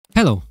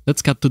Hello,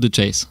 let's cut to the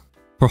chase.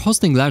 For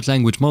hosting large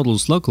language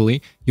models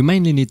locally, you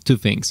mainly need two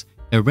things: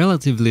 a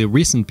relatively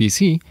recent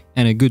PC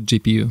and a good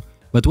GPU.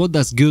 But what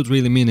does good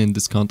really mean in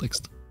this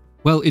context?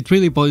 Well, it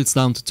really boils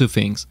down to two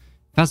things: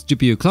 fast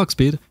GPU clock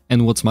speed,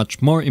 and what's much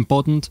more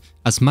important,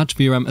 as much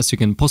VRAM as you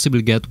can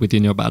possibly get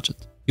within your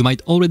budget. You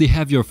might already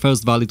have your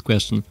first valid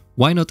question: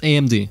 why not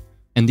AMD?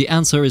 And the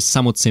answer is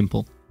somewhat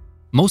simple.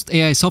 Most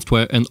AI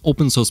software and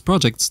open source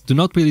projects do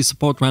not really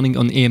support running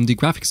on AMD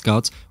graphics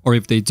cards, or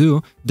if they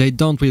do, they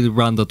don't really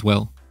run that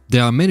well.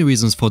 There are many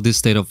reasons for this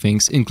state of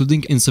things,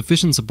 including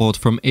insufficient support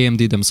from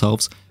AMD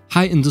themselves,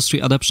 high industry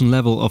adoption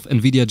level of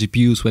NVIDIA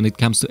GPUs when it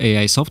comes to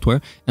AI software,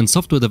 and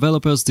software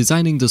developers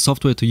designing the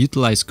software to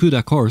utilize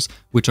CUDA cores,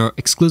 which are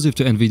exclusive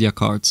to NVIDIA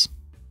cards.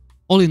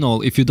 All in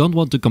all, if you don't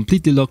want to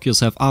completely lock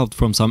yourself out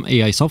from some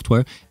AI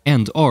software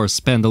and/or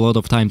spend a lot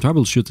of time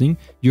troubleshooting,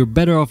 you're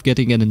better off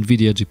getting an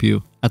NVIDIA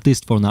GPU, at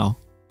least for now.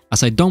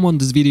 As I don't want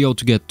this video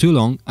to get too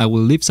long, I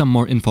will leave some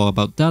more info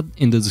about that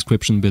in the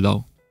description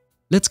below.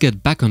 Let's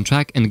get back on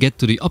track and get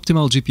to the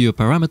optimal GPU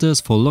parameters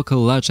for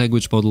local large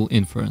language model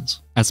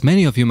inference. As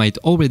many of you might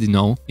already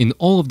know, in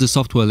all of the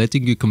software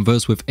letting you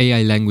converse with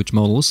AI language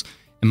models,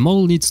 a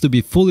model needs to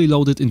be fully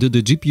loaded into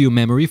the GPU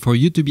memory for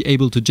you to be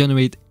able to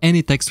generate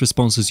any text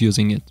responses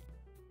using it.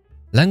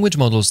 Language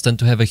models tend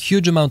to have a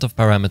huge amount of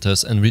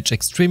parameters and reach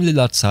extremely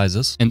large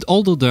sizes, and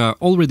although there are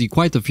already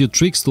quite a few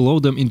tricks to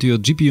load them into your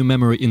GPU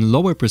memory in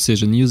lower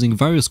precision using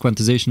various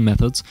quantization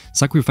methods,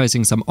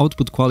 sacrificing some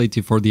output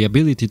quality for the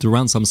ability to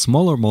run some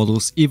smaller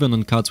models even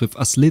on cards with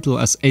as little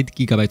as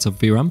 8GB of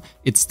VRAM,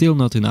 it's still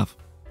not enough.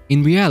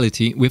 In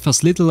reality, with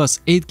as little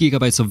as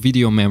 8GB of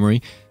video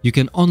memory, you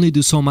can only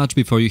do so much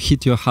before you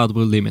hit your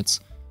hardware limits.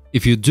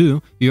 If you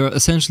do, you are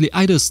essentially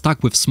either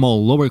stuck with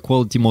small, lower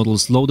quality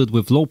models loaded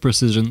with low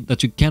precision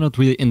that you cannot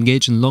really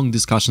engage in long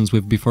discussions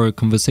with before a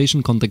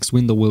conversation context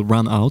window will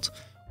run out,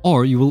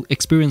 or you will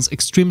experience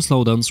extreme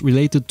slowdowns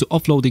related to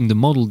offloading the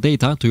model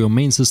data to your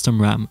main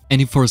system RAM.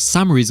 And if for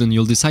some reason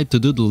you'll decide to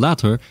do the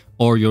latter,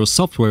 or your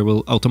software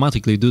will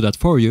automatically do that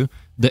for you,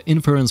 the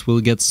inference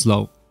will get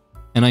slow.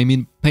 And I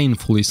mean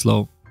painfully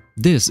slow.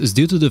 This is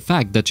due to the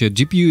fact that your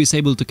GPU is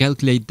able to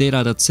calculate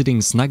data that's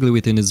sitting snugly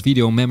within its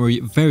video memory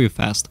very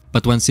fast,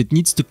 but once it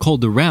needs to call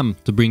the RAM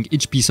to bring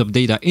each piece of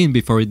data in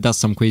before it does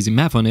some crazy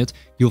math on it,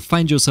 you'll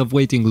find yourself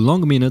waiting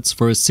long minutes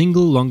for a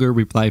single longer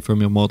reply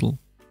from your model.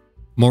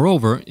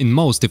 Moreover, in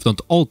most if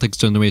not all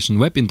text generation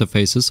web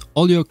interfaces,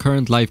 all your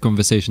current live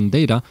conversation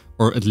data,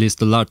 or at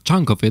least a large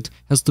chunk of it,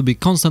 has to be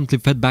constantly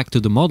fed back to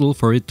the model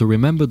for it to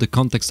remember the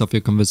context of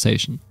your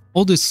conversation.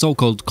 All this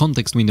so-called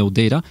context window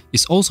data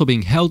is also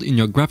being held in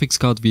your graphics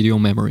card video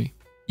memory.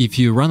 If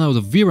you run out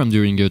of VRAM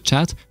during your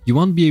chat, you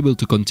won't be able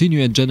to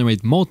continue and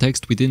generate more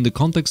text within the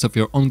context of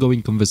your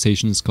ongoing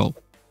conversation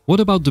scope. What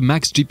about the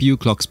max GPU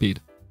clock speed?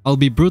 I'll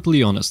be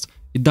brutally honest,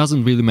 it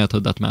doesn't really matter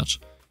that much.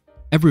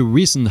 Every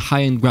recent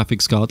high-end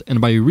graphics card,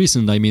 and by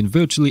recent I mean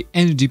virtually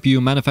any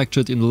GPU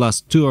manufactured in the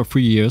last 2 or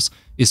 3 years,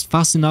 is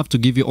fast enough to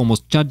give you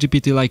almost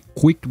ChatGPT-like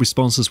quick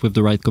responses with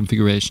the right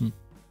configuration.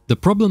 The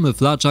problem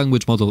with large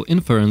language model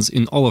inference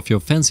in all of your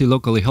fancy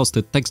locally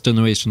hosted text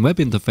generation web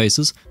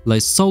interfaces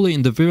lies solely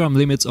in the VRAM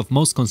limits of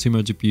most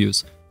consumer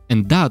GPUs,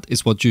 and that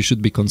is what you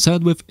should be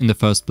concerned with in the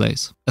first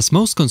place. As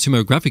most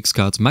consumer graphics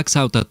cards max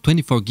out at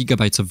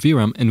 24GB of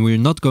VRAM and we're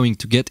not going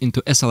to get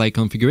into SLI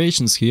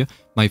configurations here,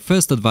 my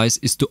first advice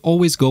is to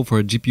always go for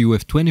a GPU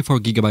with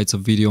 24GB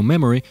of video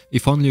memory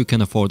if only you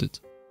can afford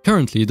it.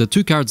 Currently, the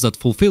two cards that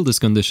fulfill this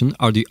condition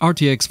are the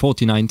RTX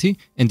 4090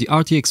 and the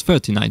RTX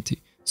 3090.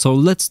 So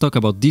let's talk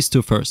about these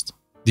two first.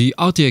 The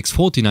RTX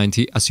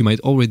 4090, as you might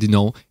already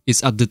know,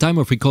 is at the time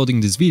of recording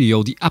this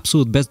video the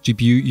absolute best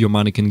GPU your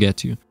money can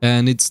get you,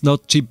 and it's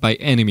not cheap by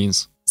any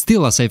means.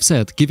 Still, as I've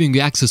said, giving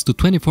you access to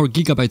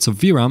 24GB of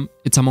VRAM,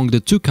 it's among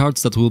the two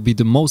cards that will be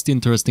the most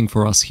interesting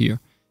for us here.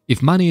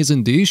 If money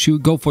isn't the issue,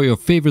 go for your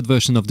favorite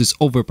version of this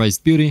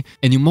overpriced beauty,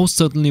 and you most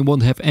certainly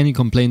won't have any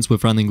complaints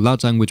with running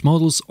large language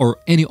models or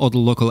any other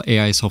local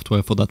AI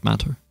software for that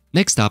matter.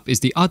 Next up is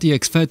the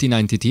RTX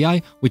 3090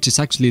 Ti, which is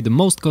actually the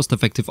most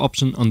cost-effective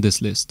option on this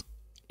list.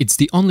 It's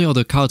the only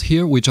other card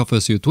here which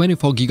offers you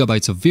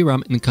 24GB of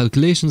VRAM and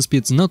calculation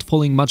speeds not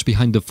falling much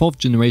behind the 4th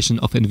generation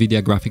of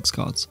NVIDIA graphics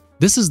cards.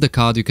 This is the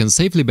card you can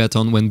safely bet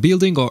on when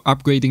building or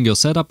upgrading your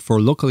setup for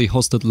locally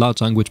hosted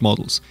large language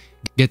models.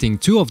 Getting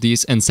 2 of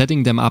these and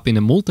setting them up in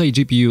a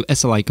multi-GPU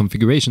SLI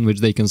configuration which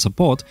they can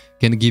support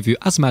can give you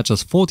as much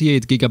as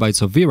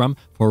 48GB of VRAM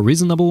for a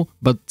reasonable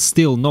but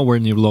still nowhere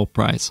near low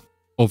price.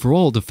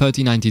 Overall, the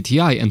 3090 Ti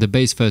and the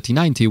base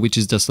 3090, which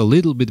is just a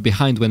little bit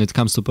behind when it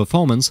comes to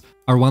performance,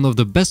 are one of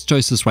the best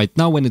choices right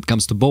now when it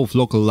comes to both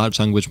local large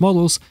language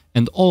models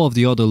and all of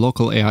the other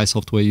local AI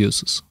software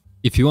uses.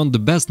 If you want the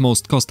best,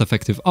 most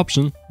cost-effective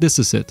option, this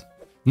is it.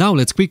 Now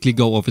let's quickly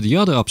go over the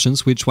other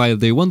options which, while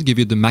they won't give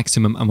you the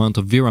maximum amount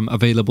of VRAM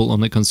available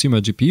on a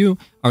consumer GPU,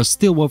 are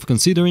still worth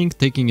considering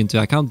taking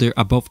into account their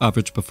above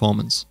average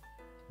performance.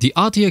 The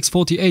RTX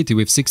 4080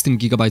 with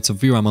 16GB of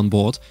VRAM on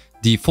board,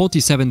 the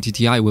 4070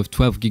 Ti with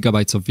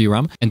 12GB of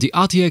VRAM, and the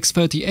RTX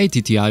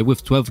 3080 Ti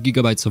with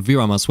 12GB of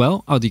VRAM as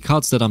well are the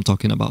cards that I'm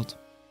talking about.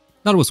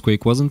 That was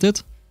quick, wasn't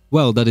it?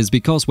 Well, that is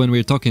because when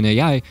we're talking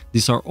AI,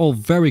 these are all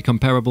very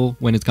comparable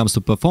when it comes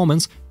to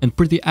performance and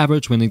pretty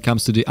average when it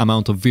comes to the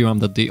amount of VRAM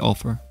that they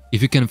offer.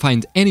 If you can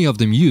find any of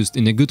them used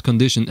in a good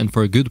condition and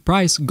for a good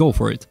price, go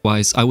for it.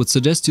 Otherwise, I would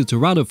suggest you to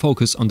rather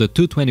focus on the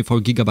two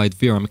 24GB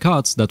VRAM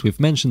cards that we've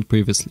mentioned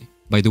previously.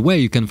 By the way,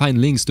 you can find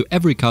links to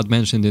every card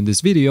mentioned in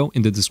this video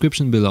in the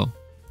description below.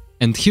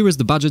 And here is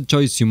the budget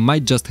choice you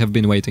might just have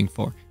been waiting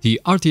for, the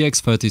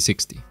RTX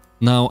 3060.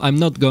 Now, I'm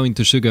not going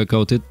to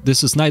sugarcoat it,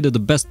 this is neither the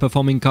best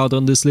performing card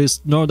on this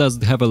list, nor does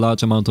it have a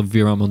large amount of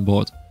VRAM on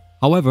board.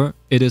 However,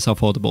 it is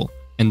affordable.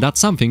 And that's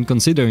something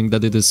considering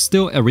that it is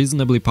still a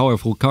reasonably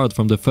powerful card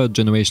from the third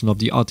generation of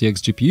the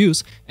RTX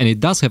GPUs, and it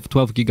does have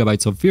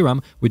 12GB of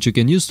VRAM, which you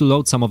can use to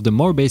load some of the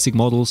more basic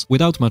models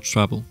without much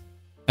trouble.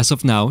 As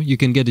of now, you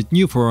can get it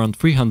new for around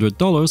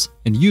 $300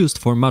 and used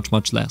for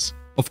much less.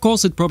 Of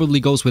course, it probably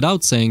goes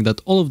without saying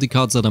that all of the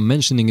cards that I'm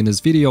mentioning in this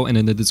video and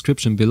in the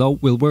description below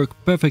will work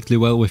perfectly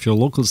well with your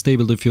local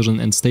Stable Diffusion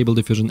and Stable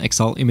Diffusion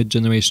XL image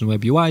generation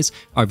web UIs,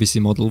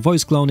 RVC model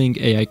voice cloning,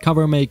 AI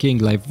cover making,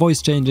 live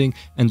voice changing,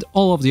 and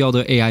all of the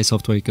other AI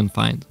software you can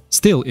find.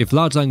 Still, if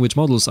large language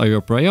models are your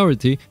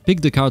priority,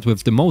 pick the card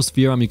with the most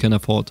VRAM you can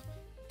afford.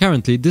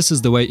 Currently, this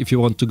is the way if you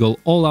want to go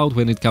all out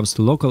when it comes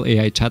to local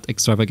AI chat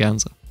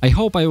extravaganza. I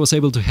hope I was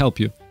able to help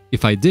you.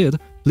 If I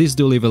did, please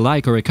do leave a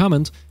like or a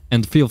comment,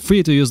 and feel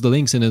free to use the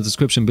links in the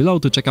description below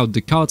to check out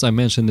the cards I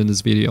mentioned in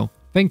this video.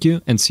 Thank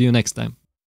you and see you next time.